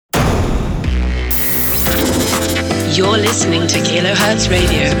You're listening to Kilohertz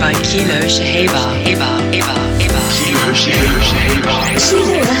Radio by Kilo Shaheba. Kilo Shaheba.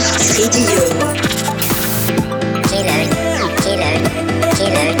 Kilohertz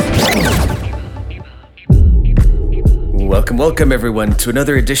Radio. Welcome everyone to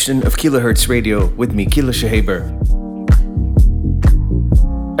another edition of Kilohertz Radio with me, Kilo Shaheba.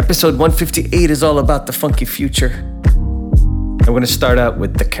 Episode 158 is all about the funky future. I'm going to start out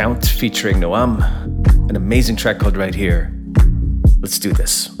with The Count featuring Noam, an amazing track called Right Here. Let's do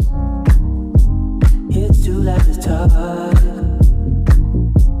this. It's too late to talk,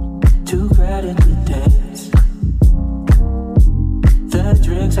 too crowded to dance. The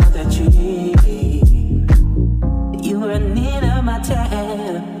drinks are that cheap, you were in of my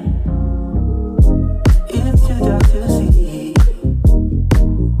time. It's too dark to see,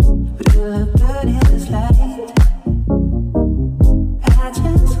 but you look good in this light. I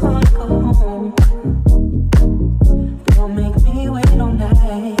just wanna go home. Don't make me wait all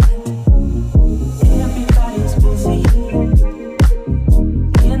night. Everybody's busy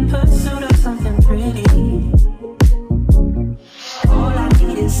in pursuit of something pretty. All I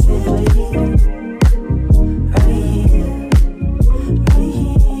need is simply right here, right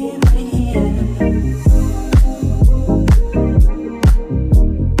here, right here.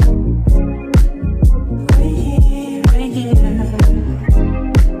 Right here, right here.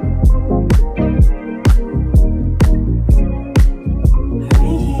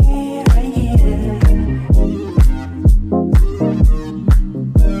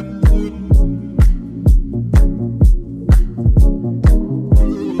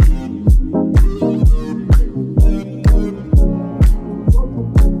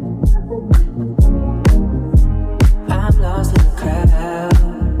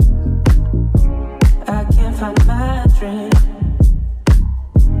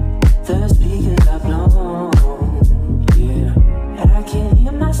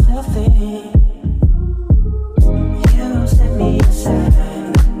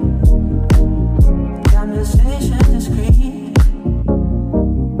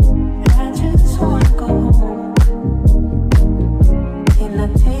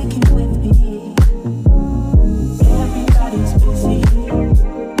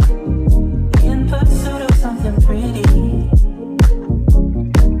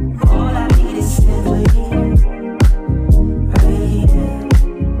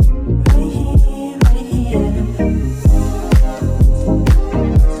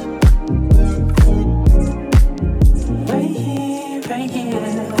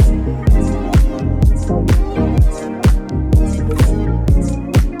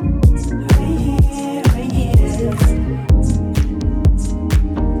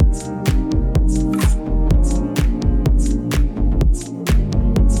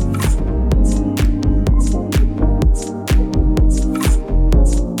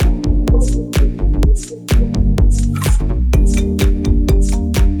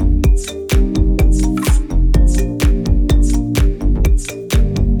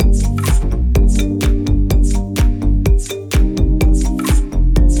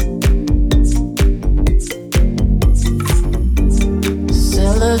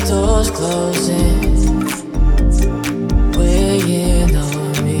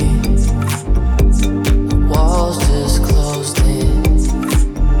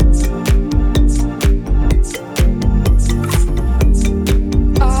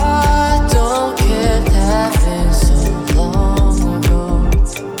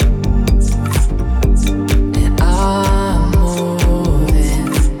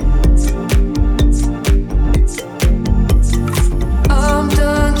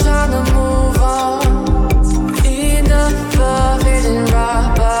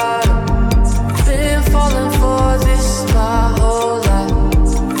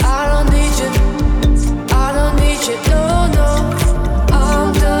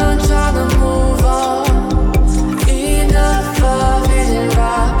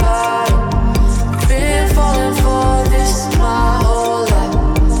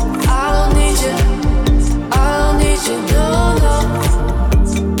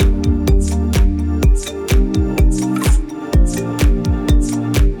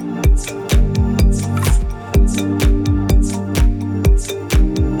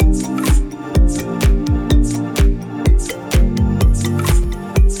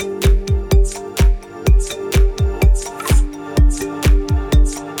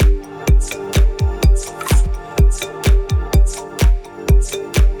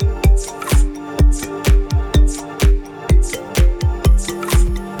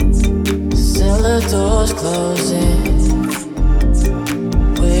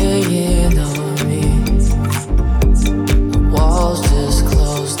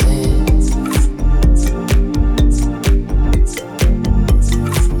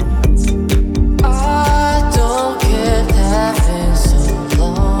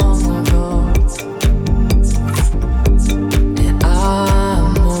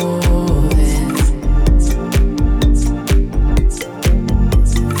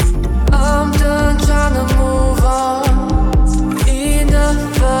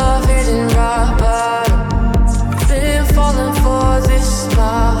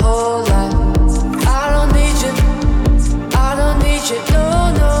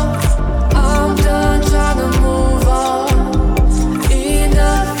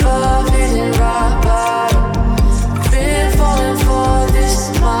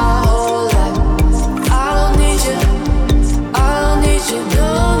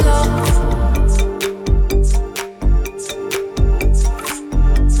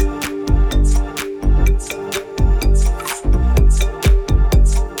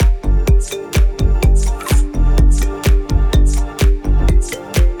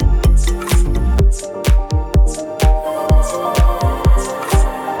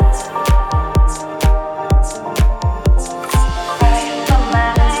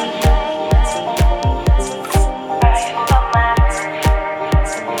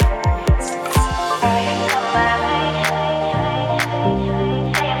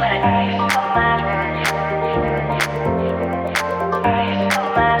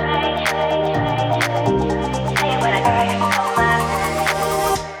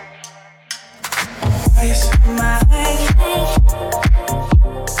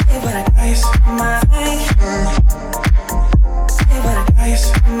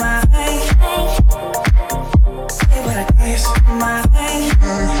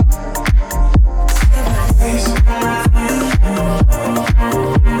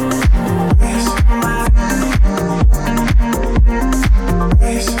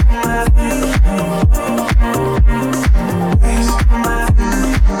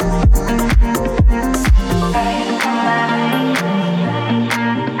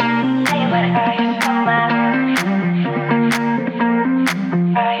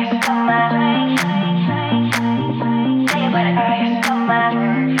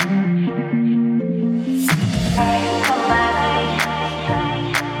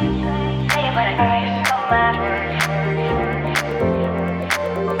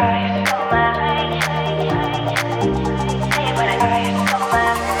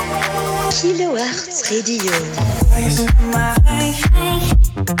 Radio.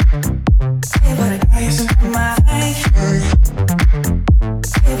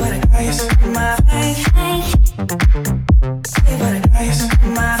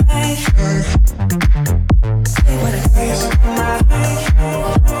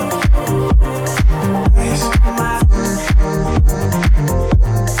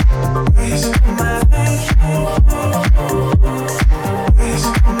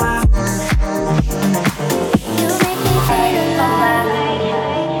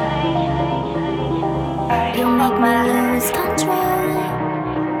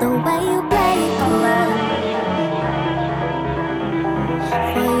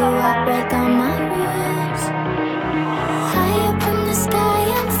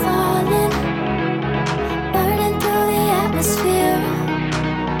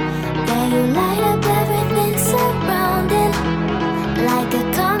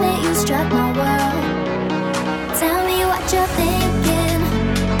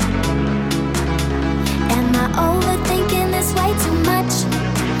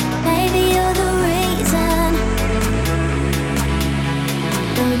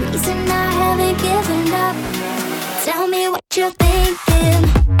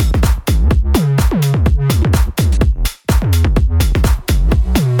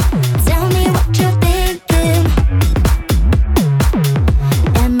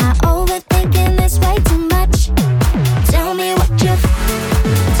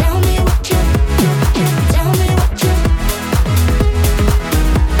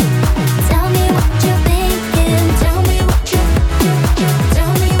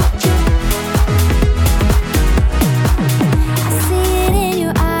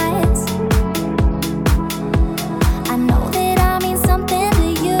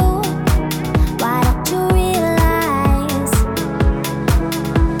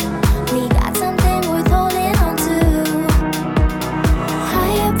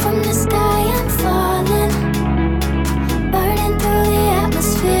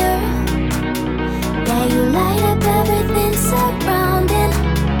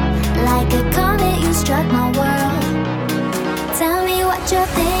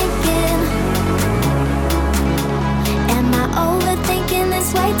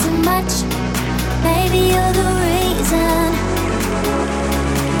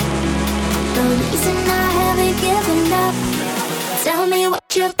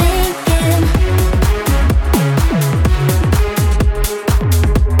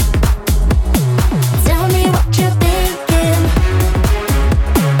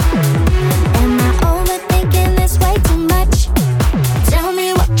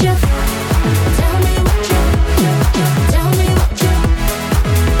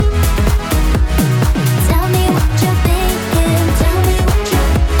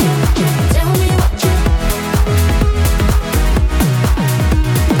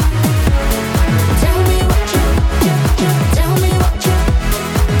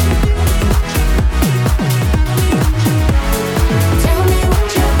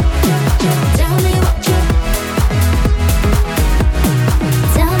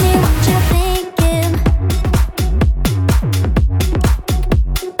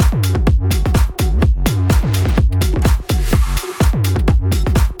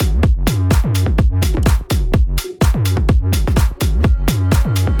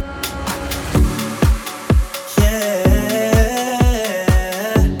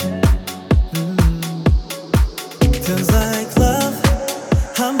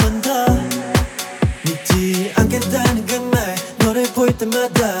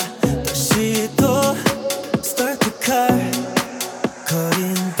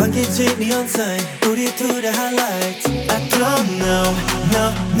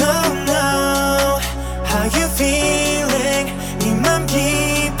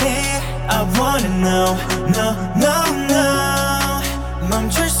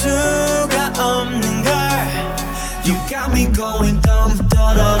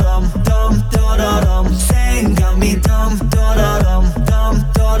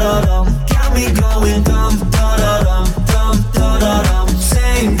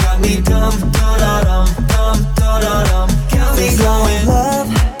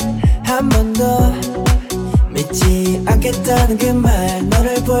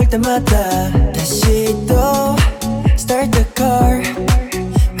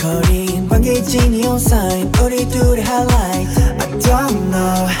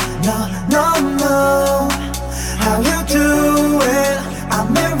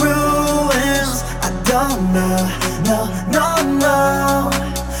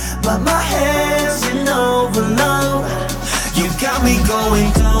 Got me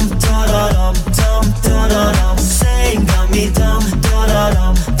going dum da da dum dum.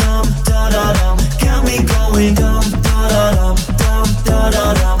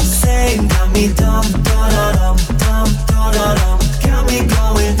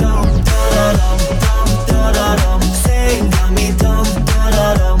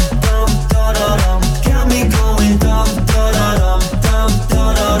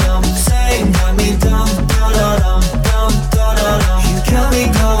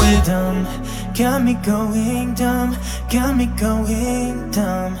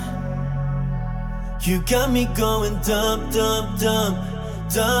 dumb. You got me going dumb, dumb, dumb,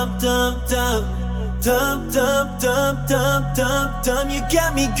 dumb, dumb, dumb, dumb, dumb, dumb, dumb, dumb, dumb. You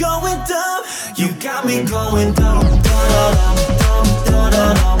got me going dumb. You got me going dumb, dumb, dumb, dumb,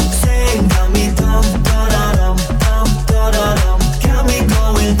 dumb. Say, got me dumb, dumb, dumb, dumb, dumb. Got me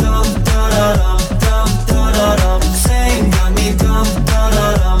going dumb, dumb, dumb, dumb, dumb. Say, got me dumb, dumb,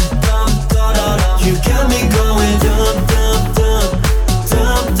 dumb, dumb, dumb. You got me going dumb, dumb, dumb,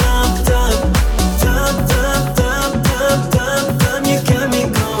 dumb, dumb, dumb. Dumb, dumb, dumb, dumb, dumb, dumb. You got me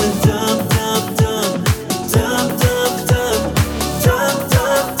going dumb, dumb, dumb, dumb, dumb, dumb, dumb,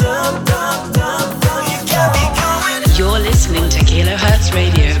 dumb, dumb, dumb, dumb, dumb. You got me going. You're listening to Kilohertz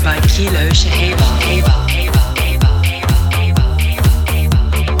Radio by Kilo Shaheba.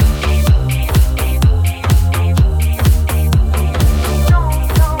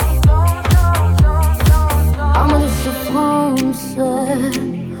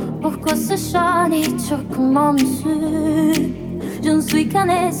 Pourquoi ce charniture commence? Je ne suis qu'un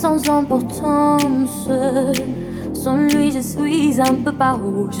être sans importance. Sans lui je suis un peu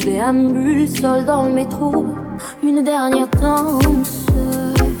paro. Je déambule seul dans le métro. Une dernière danse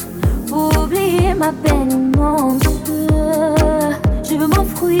pour oublier ma peine immense. Je veux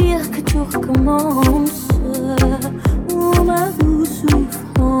m'enfuir, que tout recommence. Oh ma douce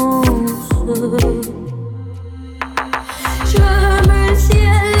souffrance. Je me le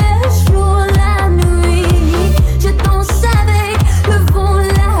ciel, le jour, la nuit. Je danse avec le vent,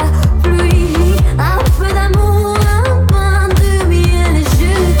 la pluie. Un peu d'amour, un pain de miel. Et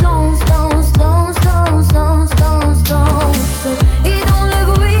je danse, danse, danse, danse, danse, danse, danse. Et dans le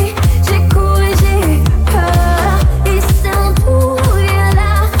bruit, j'ai couru, j'ai eu peur. Et c'est un tour, il y a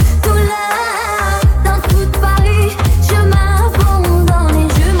la douleur. Dans tout Paris, je m'abandonne et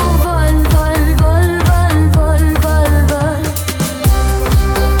je m'envole, vol, vol, vol, vol, vol, vol.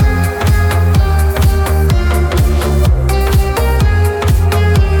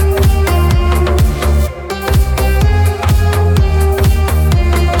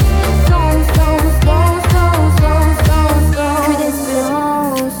 Que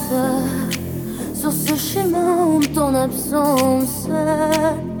d'espérance sur ce chemin de ton absence.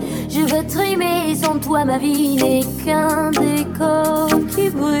 Je veux trimer sans toi, ma vie n'est qu'un décor qui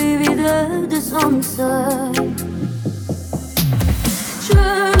brille vide de sens. Je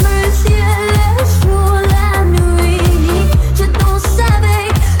me ciel, le jour, la nuit. Je danse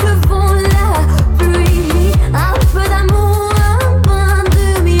avec le vent, la pluie. Un peu d'amour, un pain de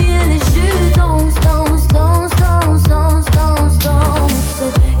miel. Et je danse, danse, danse, danse, danse, danse, danse.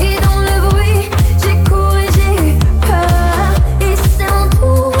 Et dans le bruit, j'ai couru, j'ai eu peur. Et c'est un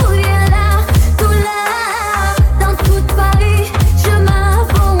tour, il y a la douleur. Dans tout Paris, je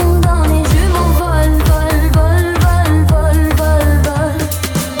m'abandonne et je m'envole, vol, vol, vol, vol, vol, vol.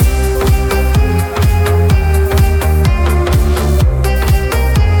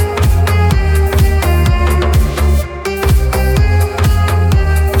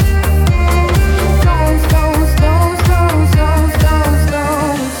 Danse, danse, danse, danse, danse, danse,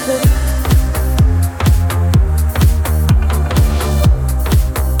 danse.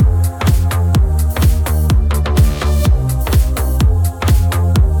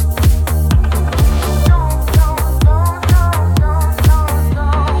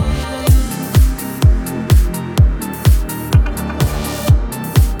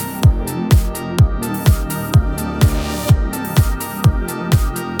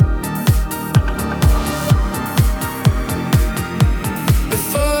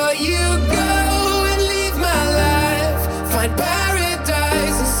 Before you go and leave my life, find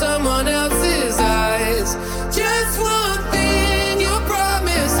paradise in someone else's eyes. Just one thing you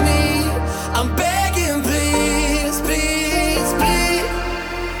promise me, I'm begging, please, please, please.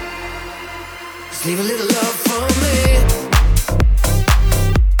 Just leave a little love for me.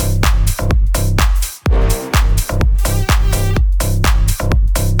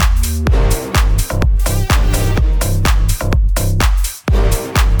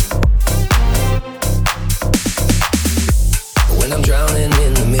 When I'm drowning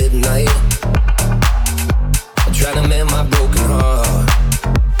in the midnight, I'm trying to mend my broken heart.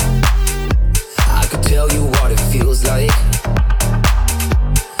 I could tell you what it feels like,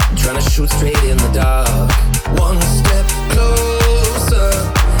 trying to shoot straight in the dark. One step closer,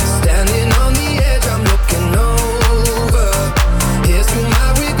 standing on the edge, I'm looking over. Here's to my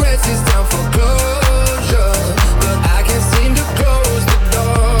regrets, it's time for closure, but I can't seem to close the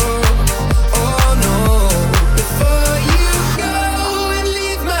door. Oh no, before you go and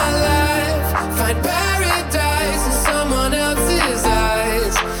leave my life, find paradise in someone else's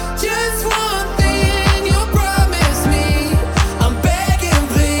eyes. Just one thing you promise me, I'm begging.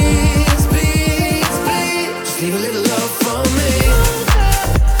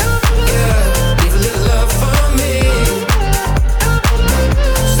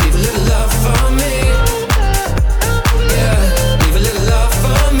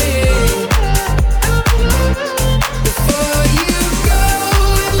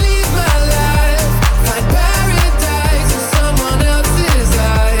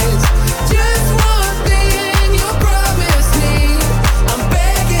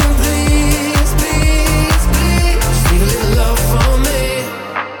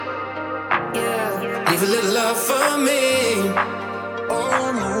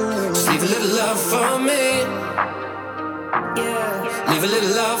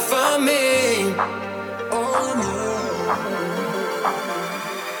 for me. Oh no.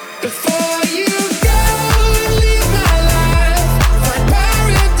 Before you go, leave my life, find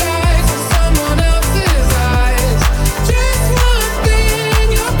paradise in someone else's eyes. Just one thing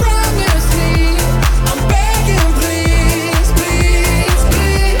you promise me, I'm begging, please, please,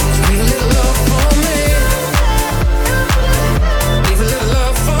 please. Leave a little love for me. Leave a little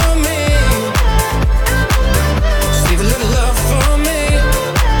love for me. Just leave a little love for me.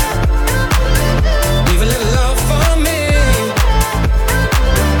 Leave a little love for me.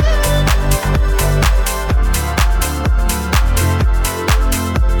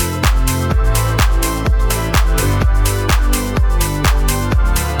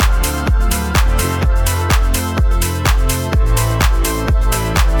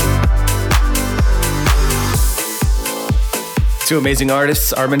 Two amazing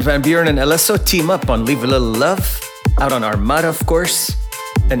artists, Armin van Buuren and Alesso, team up on Leave a Little Love, out on Armada, of course.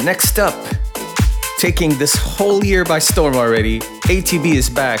 And next up, taking this whole year by storm already, ATB is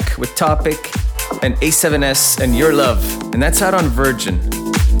back with Topic and A7S and Your Love, and that's out on Virgin.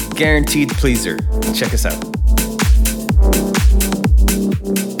 Guaranteed pleaser. Check us out.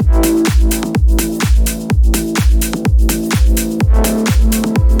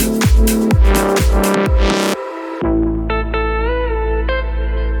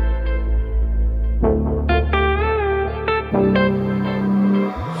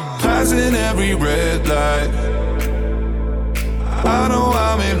 Passing every red light, I know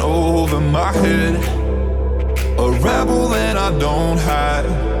I'm in over my head, a rebel and I don't hide.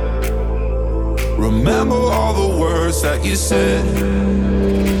 Remember all the words that you said.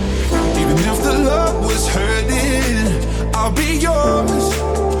 Even if the love was hurting, I'll be yours,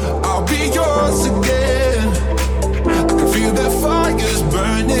 I'll be yours again. I can feel the fire's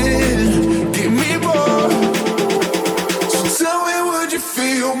burning, give me more. So tell me, would you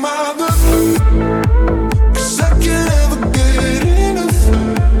feel my love? 'Cause I can't ever get enough.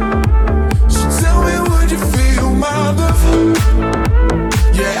 So tell me, would you feel my love?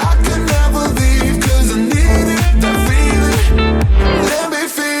 Yeah, I could never leave 'cause I needed that feeling. Let me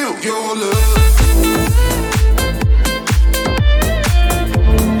feel your love.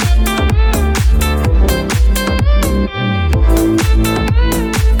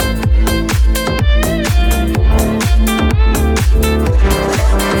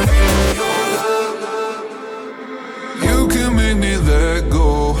 You can make me let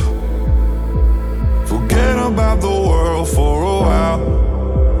go, forget about the world for a while.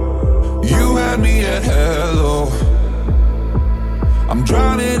 You had me at hello, I'm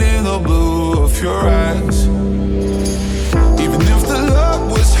drowning in the blue of your eyes. Even if the love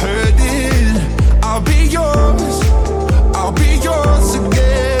was hurting, I'll be yours, I'll be yours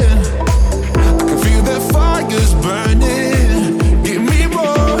again. I can feel the fire's burning, give me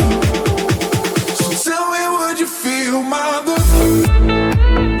more. So tell me, would you feel my love?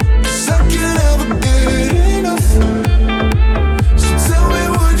 'Cause I can't ever get enough. So tell me,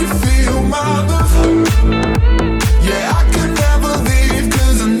 would you feel my love? Yeah, I could never leave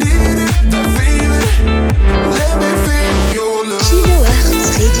 'cause I needed that feeling. Let me feel your love. Kilohertz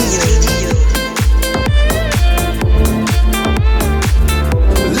Radio.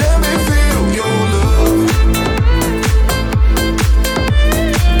 Let me feel your love.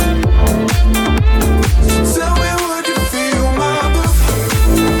 So tell me, would you feel my love?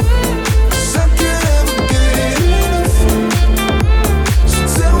 'Cause I can't ever get enough. So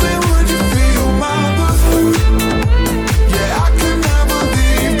tell me, would you feel my love? Yeah, I could never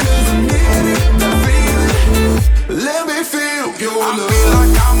leave 'cause I needed that feeling. Let me feel your love. I feel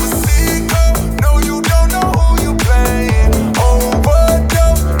like I'm a sicko. No, you don't know who you playing.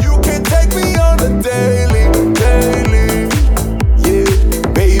 Overdose, you can take me on a daily, daily. Yeah,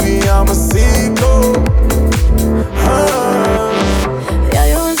 baby, I'm a sicko. Yeah,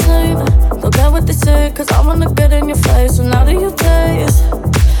 you're insane. Don't care what they say, 'cause I wanna get in your face. So now do you taste?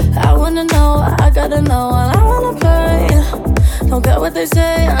 I wanna know, I gotta know, and I wanna play. Don't care what they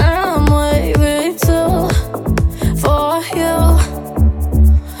say, I'm waiting too for you.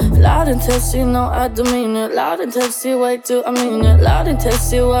 Loud and testy, no, I do mean it. Loud and testy, wait till I mean it. Loud and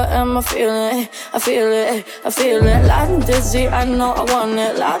testy, what am I feeling? I feel it, I feel it. Loud and dizzy, I know I want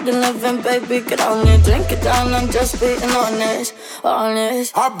it. Loud and living, baby, get on it. Drink it down, I'm just being honest,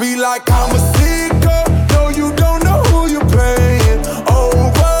 honest. I be like I'm a sicko. No, you don't know who you playing.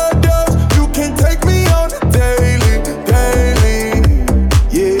 Overdose, you can take me on a daily, daily.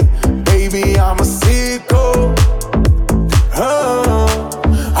 Yeah, baby, I'm a sicko.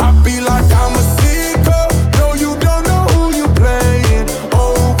 I be like I'm a sicko. No, you don't know who you playing.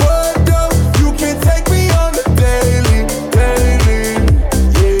 Overdose, you can take me on a daily, daily.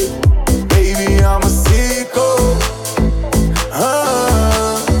 Yeah,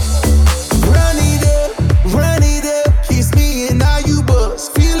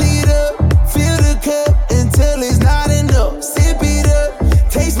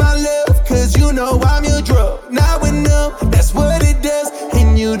 know I'm your drug. Now and up, that's what it does.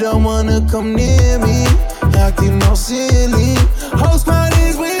 And you don't wanna come near me, acting all silly. Host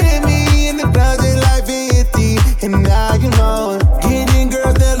parties with me in the clouds, they like 50. And now you know it. Getting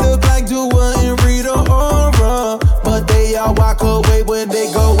girls that look like Dua and Rita Ora, but they all walk away when they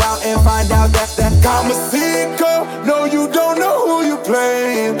go out and find out that I'm a sicko. No, you don't know who you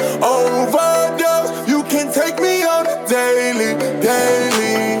playing. Overdose, you can take me on a daily.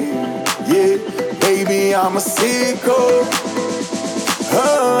 Yeah, baby, I'm a sicko.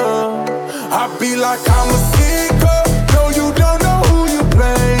 I be like I'm a sicko. No, you don't know who you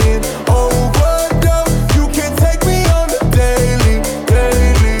playing. Overdose, you can take me on a daily.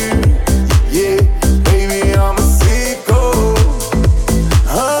 Yeah, baby, I'm a sicko.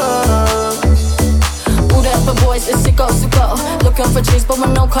 Whatever boys is sicko. Looking for cheese but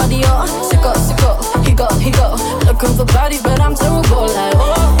with no cardio. Sicko, he go. Looking for body but I'm terrible. Like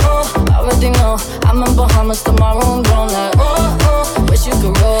oh, I already know. I'm in Bahamas tomorrow, I'm grown. Like oh, wish you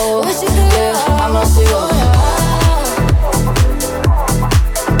could roll. Yeah, I'm a sicko.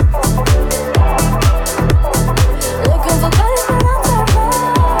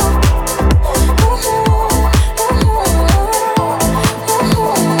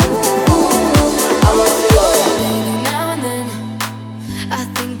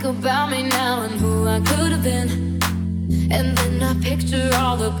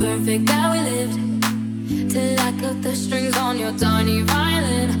 Perfect that we lived, till I cut the strings on your tiny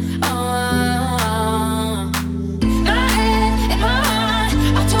violin. My head in my heart,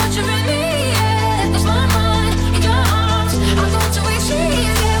 I'm torturing me. Yeah, it's my mind in your arms. I go to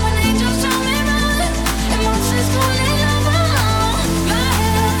extremes. Yeah, when angels tell me run, emotions calling over. My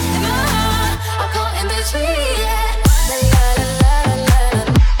head in my heart, I'm caught in between. Yeah.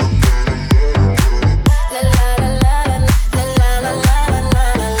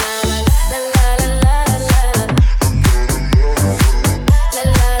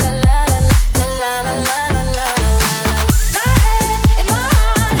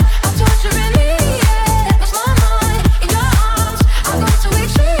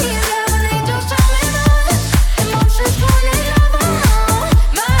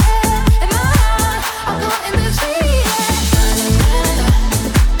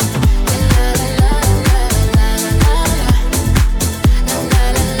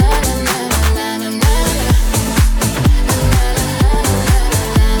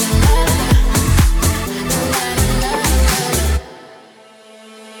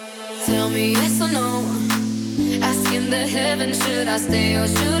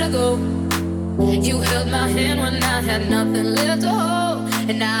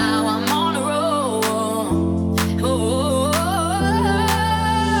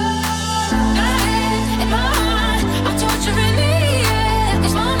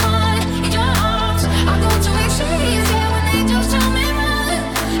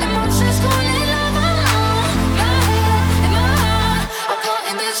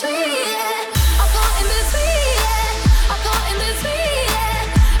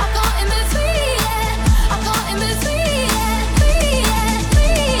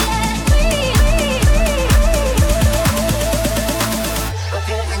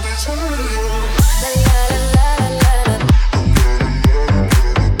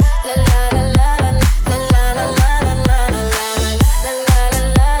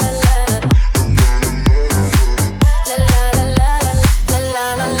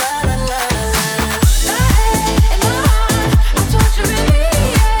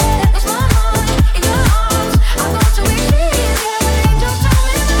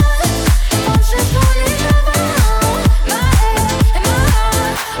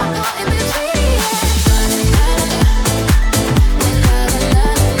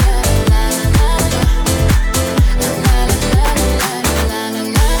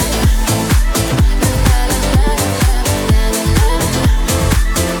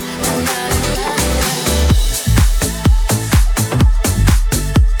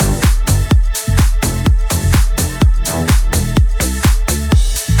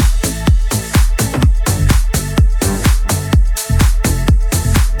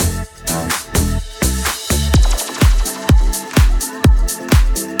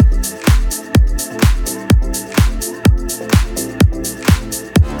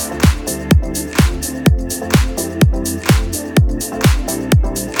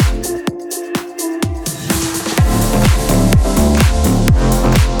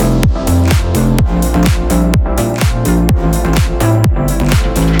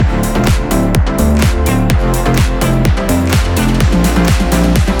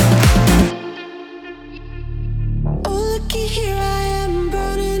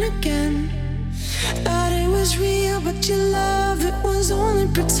 but your love, it was only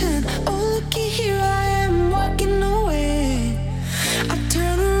pretend. Oh, looky here, I am walking away. I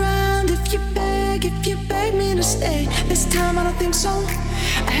turn around if you beg me to stay. This time I don't think so.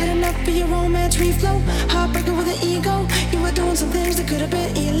 I had enough of your romance reflow. Heartbreaker with an ego. You were doing some things that could have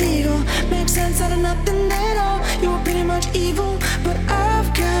been illegal. Makes sense out of nothing at all. You were pretty much evil, but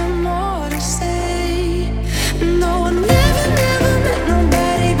I've got more to say. No, I never met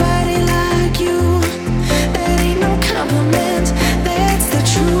nobody like you. That ain't no compliment, that's the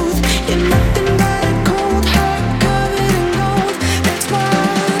truth. You're nothing but a cold heart covered in gold.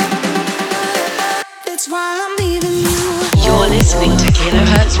 That's why I'm leaving you. You're listening to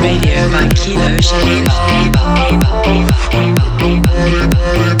Kilohertz Radio by Kilo Shahiba.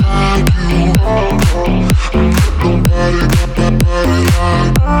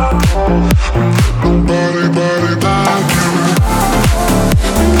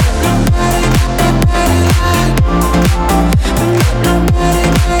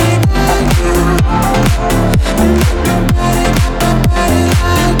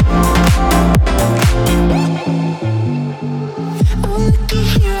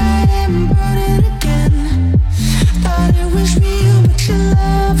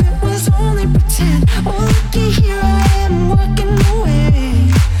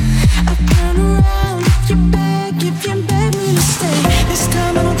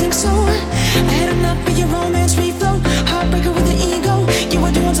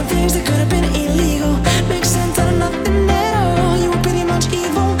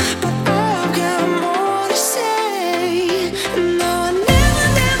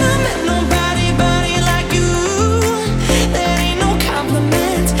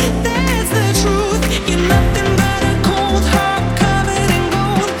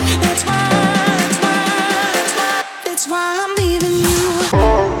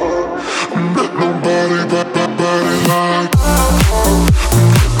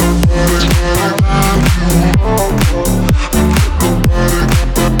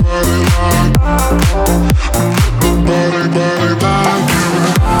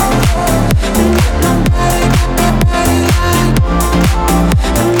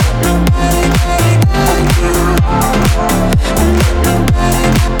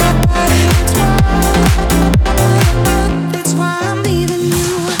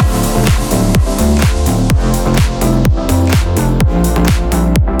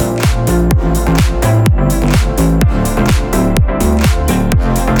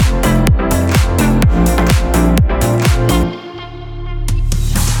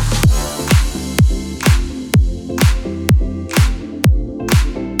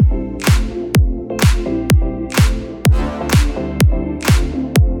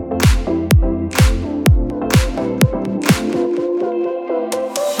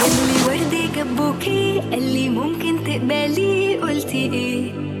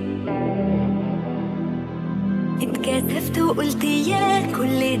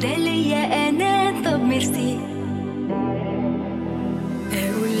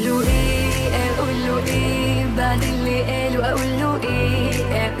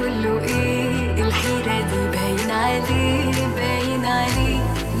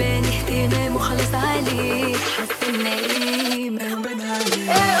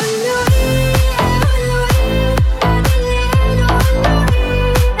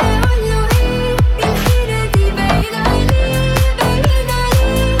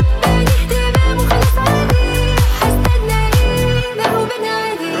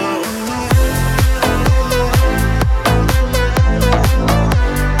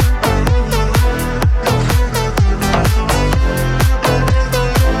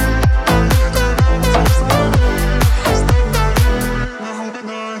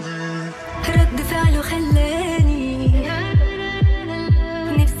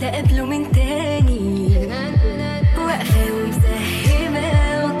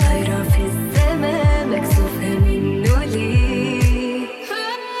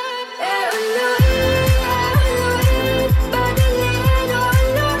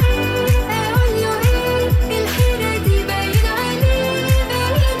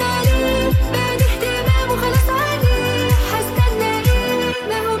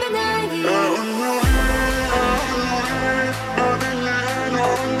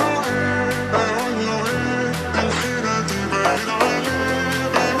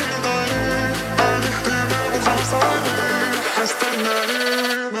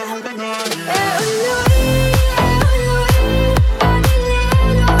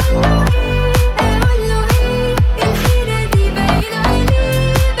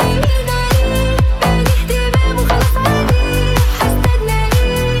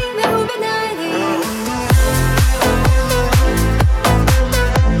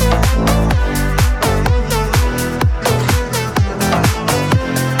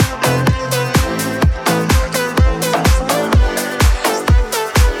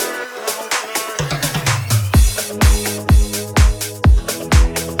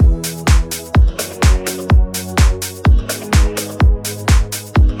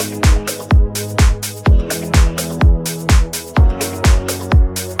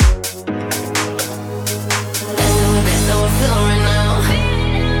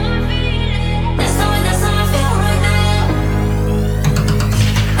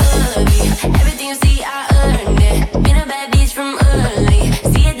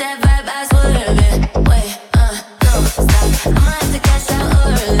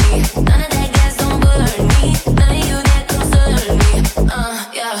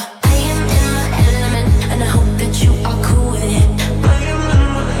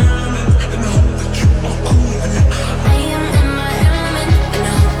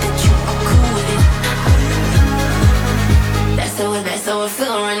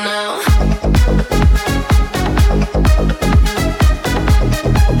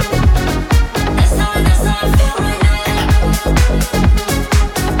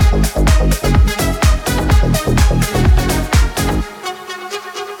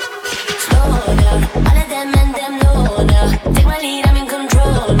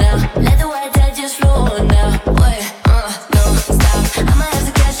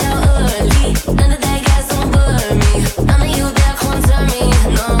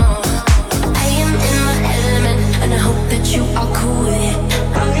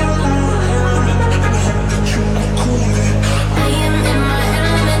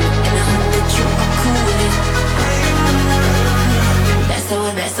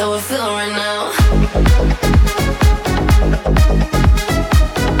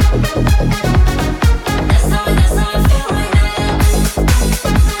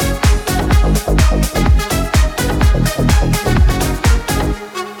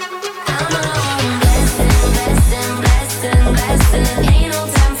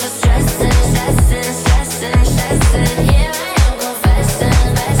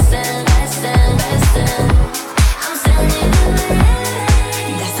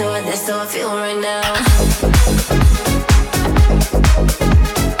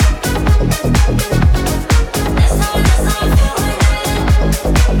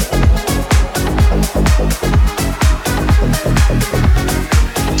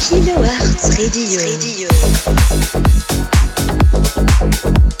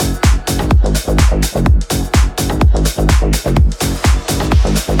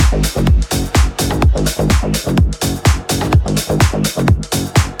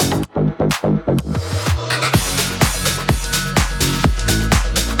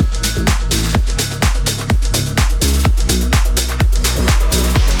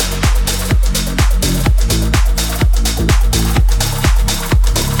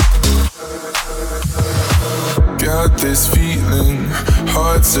 This feeling,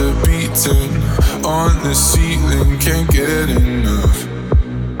 hearts are beating on the ceiling, can't get enough.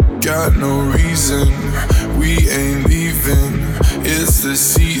 Got no reason, we ain't leaving. It's the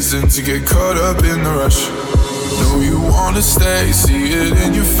season to get caught up in the rush. Know you wanna stay, see it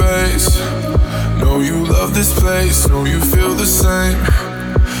in your face. Know you love this place, know you feel the same.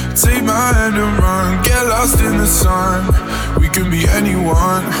 Take my hand and run, get lost in the sun. We can be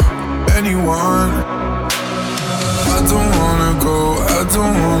anyone, anyone. I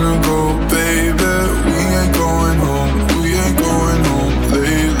don't wanna go, baby. We ain't going home, we ain't going home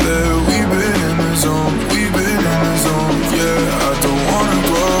lately. We've been in the zone, we've been in the zone. Yeah, I don't wanna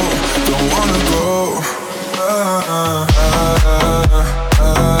go, don't wanna go.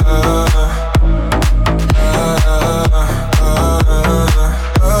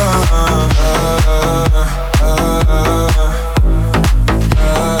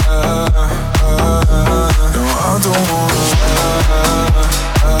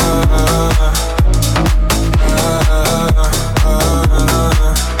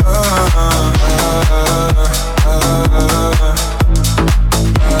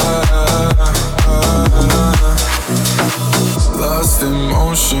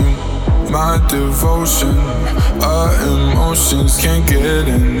 Devotion, our emotions can't get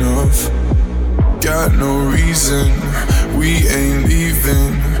enough. Got no reason, we ain't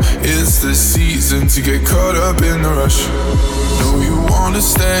leaving. It's the season to get caught up in the rush. Know you wanna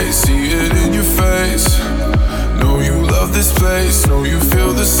stay, see it in your face. Know you love this place, know you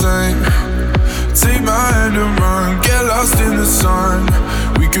feel the same. Take my hand and run, get lost in the sun.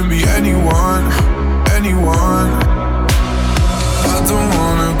 We can be anyone, anyone.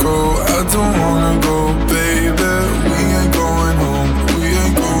 I don't wanna go, baby. We ain't going home, we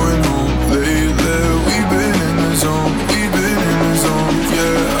ain't going home lately. We've been in the zone, we've been in the zone.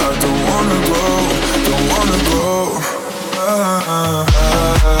 Yeah, I don't wanna go, don't wanna go.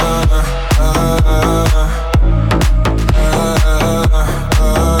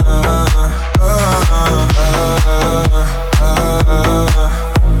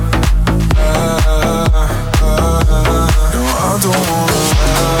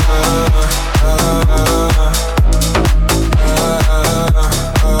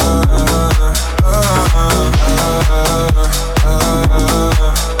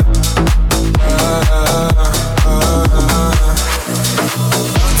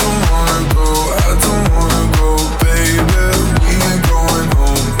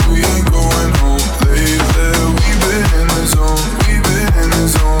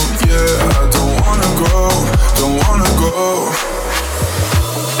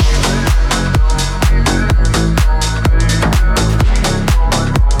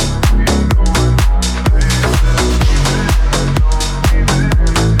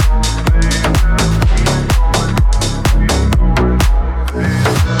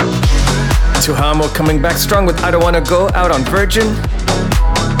 Coming back strong with I Don't Wanna Go out on Virgin.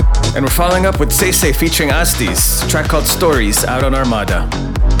 And we're following up with Seisei featuring Astis, track called Stories out on Armada.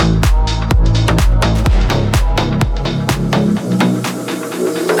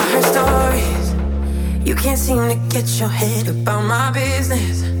 can't seem to get your head about my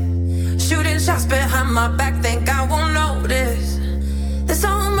business. Shooting shots behind my back, think I won't notice. There's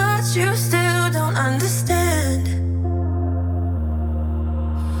so much you still don't understand.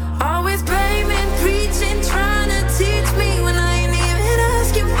 Always blaming, preaching, trying to teach me when I ain't even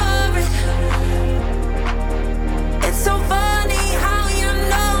asking for it. It's so funny how you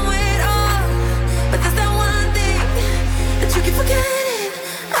know it all, but there's that one thing that you keep forgetting.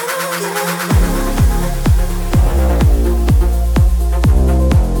 I don't give up.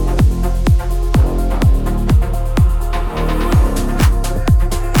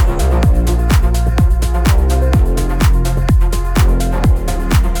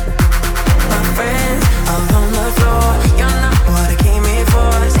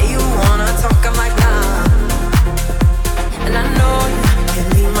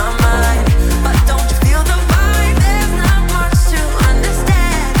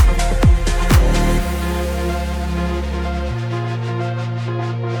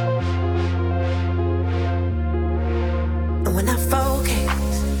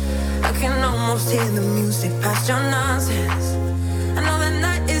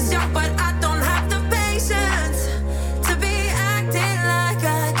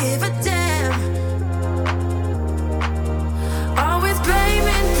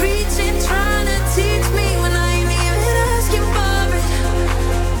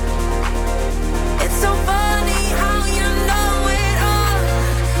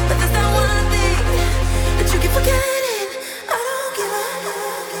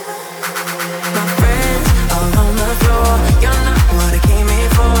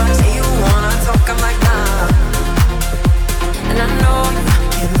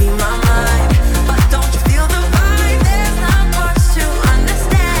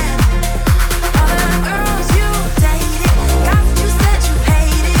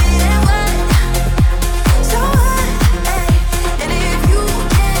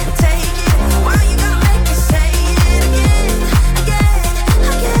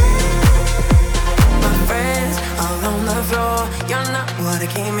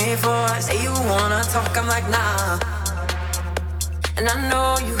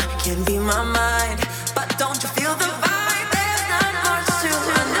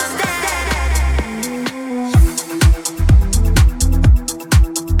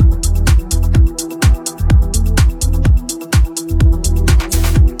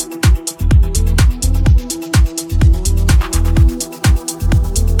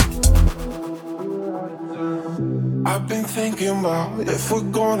 I've been thinking about if we're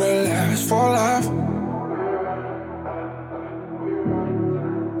gonna last for life.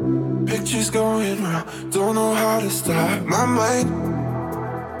 Pictures going round, don't know how to start my mind.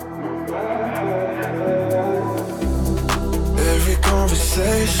 Every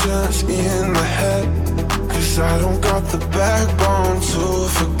conversation's in my head, 'cause I don't got the backbone to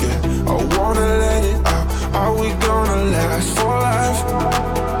forget. I wanna let it out, are we gonna last for life?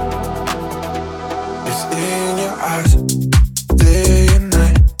 It's in your eyes, day and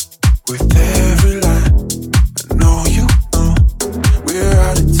night, with every line. I know you know, we're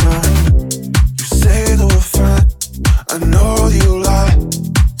out of time. You say that we're fine, I know you lie,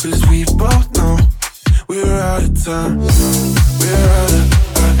 'cause we both know we're out of time. We're out of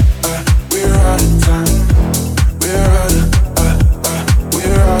time. We're out of time. We're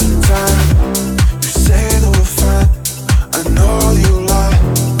out of time. You say that we're fine, I know you lie,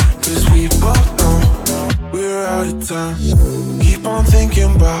 'cause we both know we're out of time. Keep on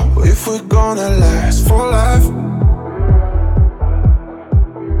thinking about if we're gonna last for life.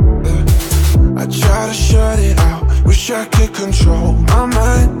 I try to shut it out, wish I could control my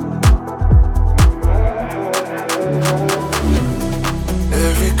mind.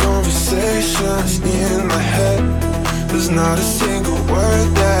 Every conversation's in my head, there's not a single word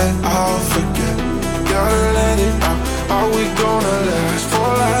that I'll forget. Gotta let it out, are we gonna last for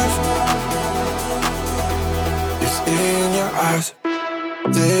life? It's in your eyes,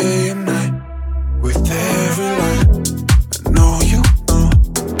 day and night, with every line. I know you know,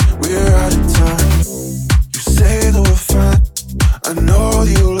 we're out of time. You say that we're fine, I know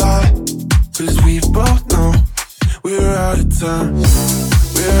you lie, 'cause we both know we're out of time.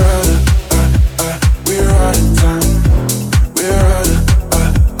 We're out of we're out of time. We're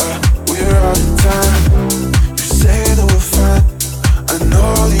out of time. You say that we're fine, I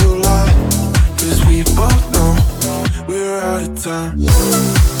know you lie, 'cause we both know we're out of time.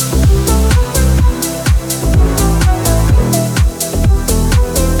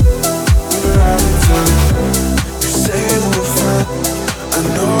 We're out of time. You say that we're fine, I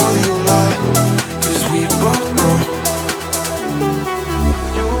know you lie, 'cause we both know.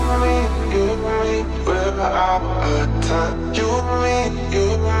 You and me, we're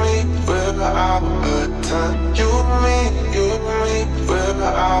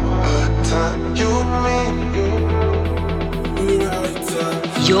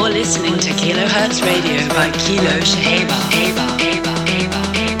You're listening to Kilohertz Radio by Kilo Shaheba.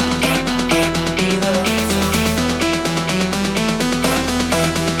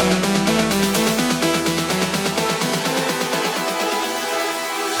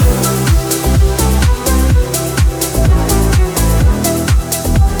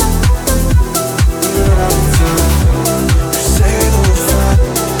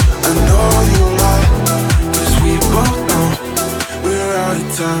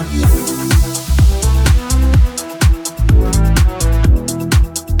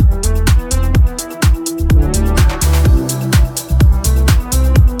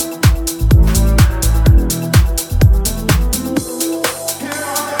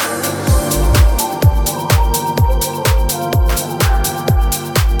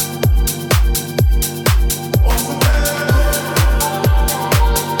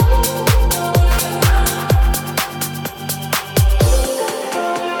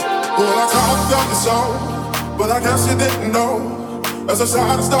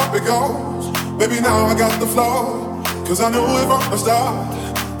 Cause I knew it from the start,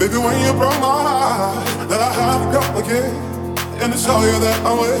 baby, when you broke my heart, that I had to come again and to show you that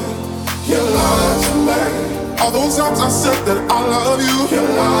I'm with. You lied to me. All those times I said that I love you. You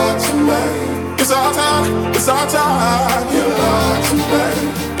lied to me. It's our time, it's our time. You lied to me.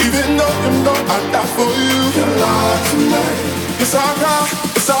 Even though you know I die for you. You lied to me. It's our time,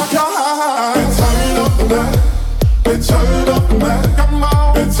 it's our time. Been turning up the night. Been turning up the night. Come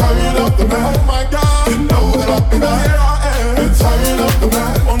on. Been turning up the night. Oh my God. You know that I'll be there. Been turning up the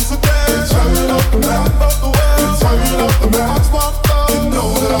night once again. Been turning up the night of the world. Been turning up the night. Watch my flow. You know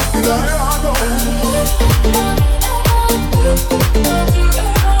that I'll be there. Here I go.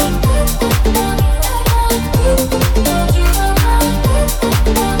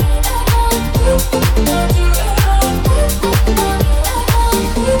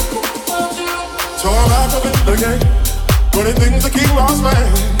 So I'm back up in the game, running things to keep lost, man.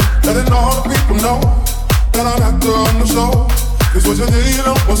 Letting all the people know that I'm actor on the show. Cause what you did, you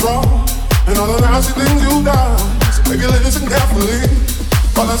know was wrong, and all the nasty things you've done. So baby, listen carefully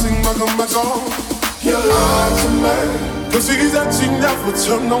while I sing my comeback song. You lied to me, cause see that you never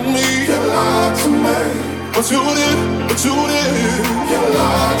turned on me. You lied to me, but you did, you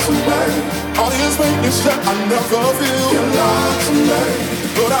lied to me. All the expectations that I never feel. You lied to me,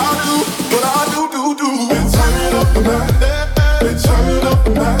 but I do. Been turning up the night, been turning up the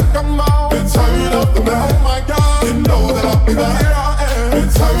night. Come on, been turning up the night. Oh my God, you know that I'll be there. Here I am, been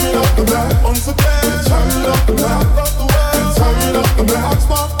turning up the night once again. Been turning up the night of the world. Been turning up the night. Watch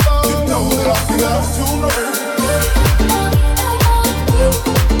my flow. You know that I'll be there. You know.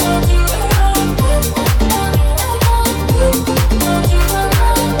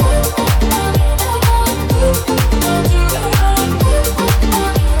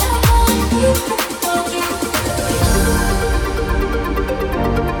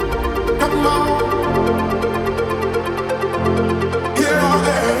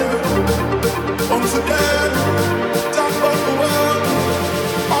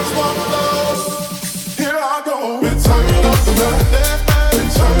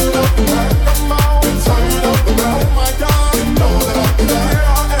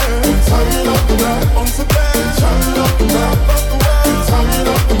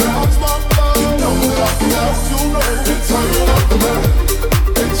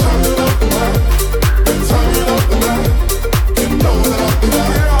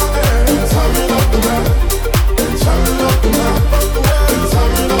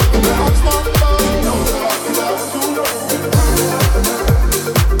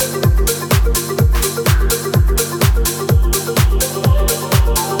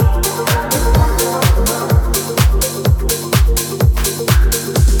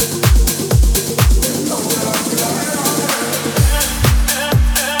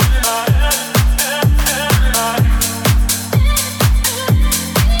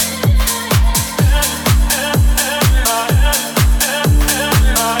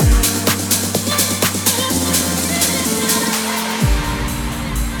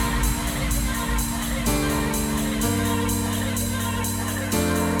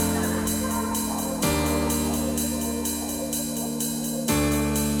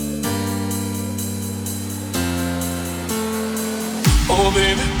 Oh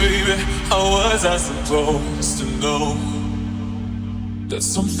baby, baby, how was I supposed to know that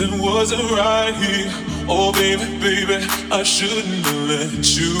something wasn't right here? Oh baby, baby, I shouldn't have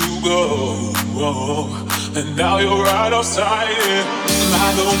let you go. And now you're right outside it.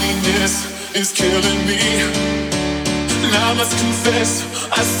 My loneliness is killing me. And I must confess,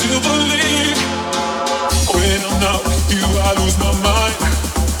 I still believe. When I'm not with you, I lose my mind.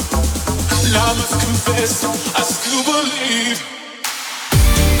 And I must confess, I still believe.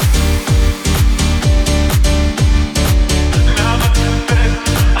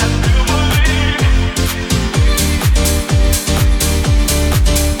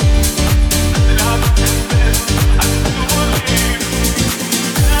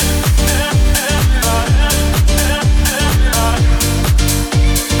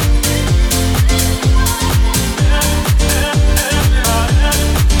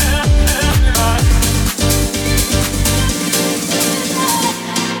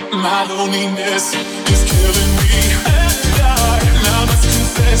 My loneliness is killing me, and I must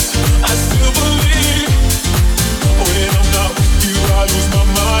confess, I still believe. When I'm not with you, I lose my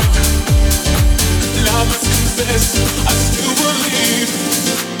mind. And I must confess, I still believe.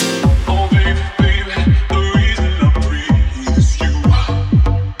 Oh baby, baby, the reason I breathe is you.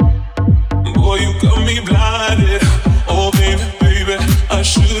 Boy, you got me blinded. Oh baby, baby, I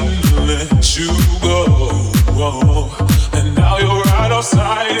shouldn't let you go. And now you're right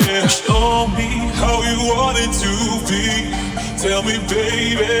outside it. Show me how you want it to be. Tell me,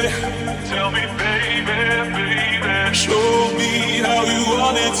 baby. Tell me, baby, baby. Show me how you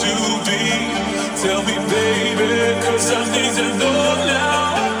want it to be. Tell me, baby, 'cause I need to know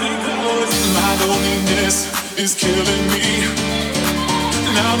now. Because my loneliness is killing me.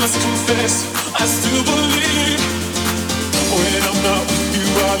 And I must confess, I still believe. When I'm not with you,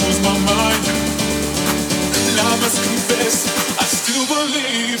 I lose my mind. And I must confess, I still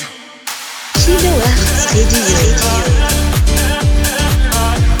believe. Kilohertz Radio.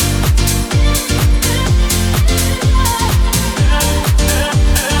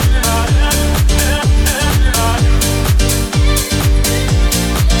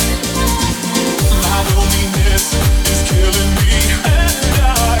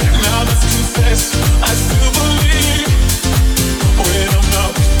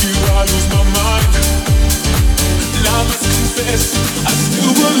 I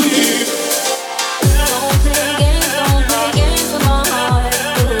still believe. Don't play games with my heart.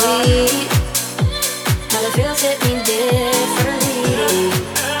 Now the feels hit me differently.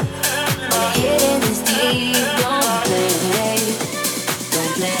 When the hidden is deep, don't play,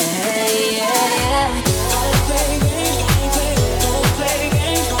 yeah, yeah. Don't play games, don't play games, don't play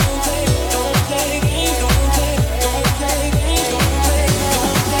games, don't play games, don't play games, don't play games,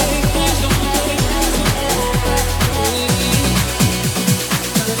 don't play games, don't play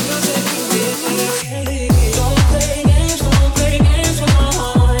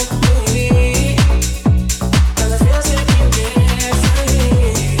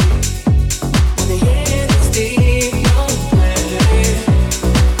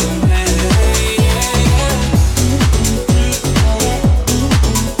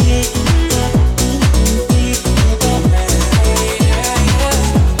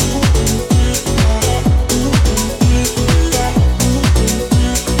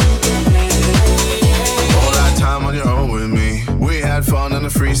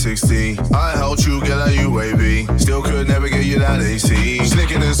I helped you get that UAV. Still could never get you that AC.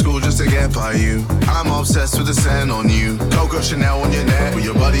 Sneaking in school just to get by you. I'm obsessed with the scent on you. Coco Chanel on your neck, with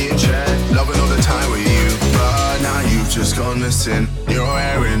your body in check. Loving all the time with you. But now you've just gone missing. You're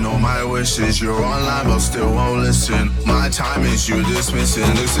airing all my wishes. You're online but still won't listen. My time is you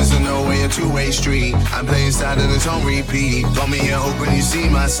dismissing. This isn't no way a two-way street. I'm playing sad and it's on repeat. Got me here hoping you see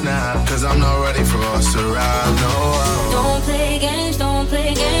my snap. 'Cause I'm not ready for us to ride, no. Don't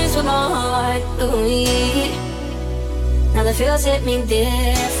play games with my heart. Ooh, now the feels hit me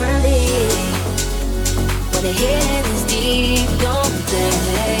differently. When the hit is deep, don't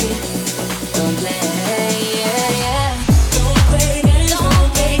play, yeah, yeah. Don't play games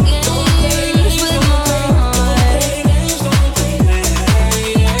with my heart.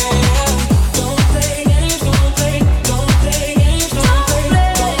 Don't play games, don't play games, don't play games, don't play.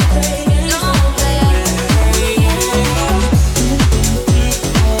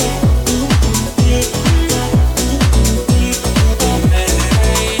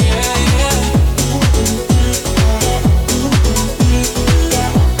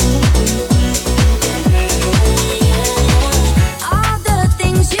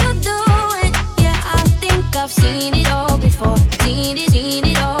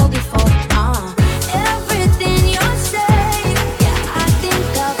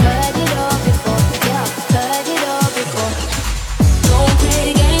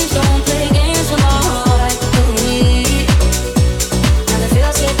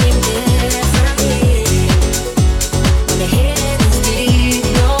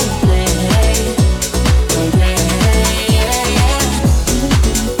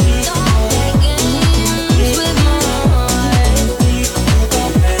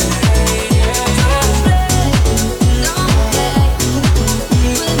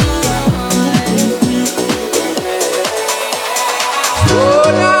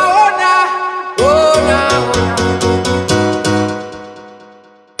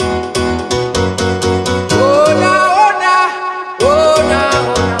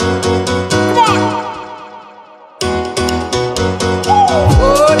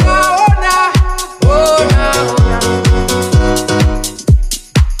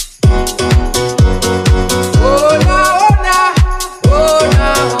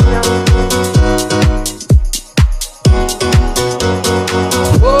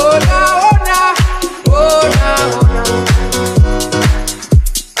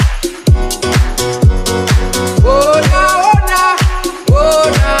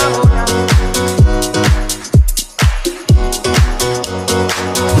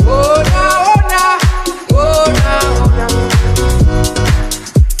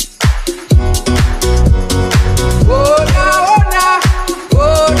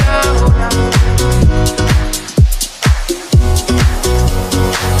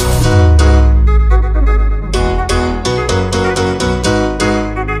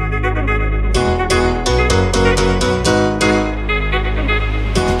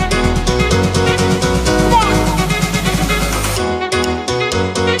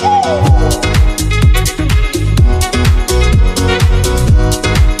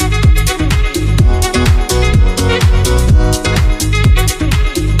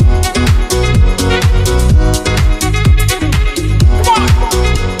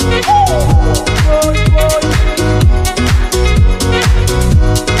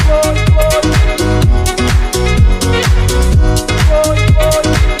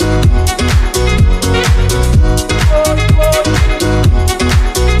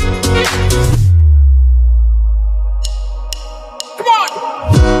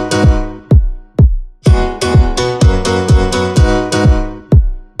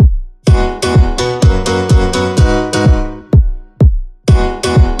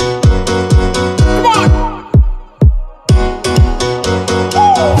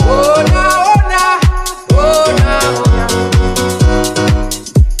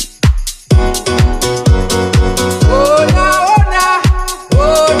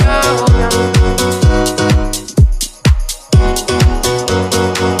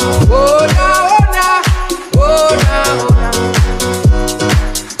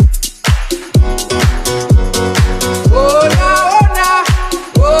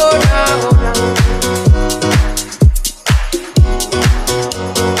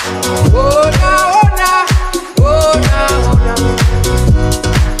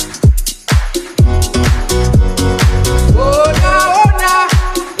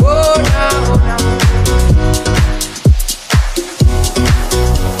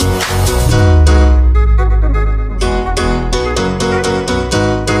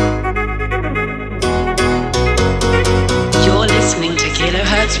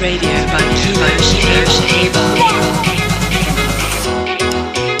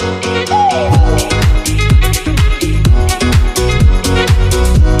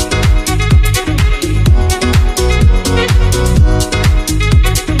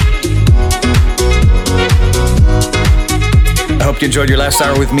 enjoyed your last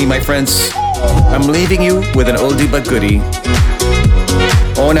hour with me, my friends. I'm leaving you with an oldie but goodie.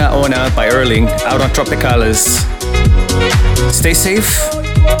 Ona Ona by Erling, out on Tropicalas. Stay safe,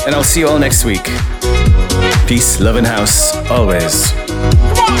 and I'll see you all next week. Peace, love, and house, always.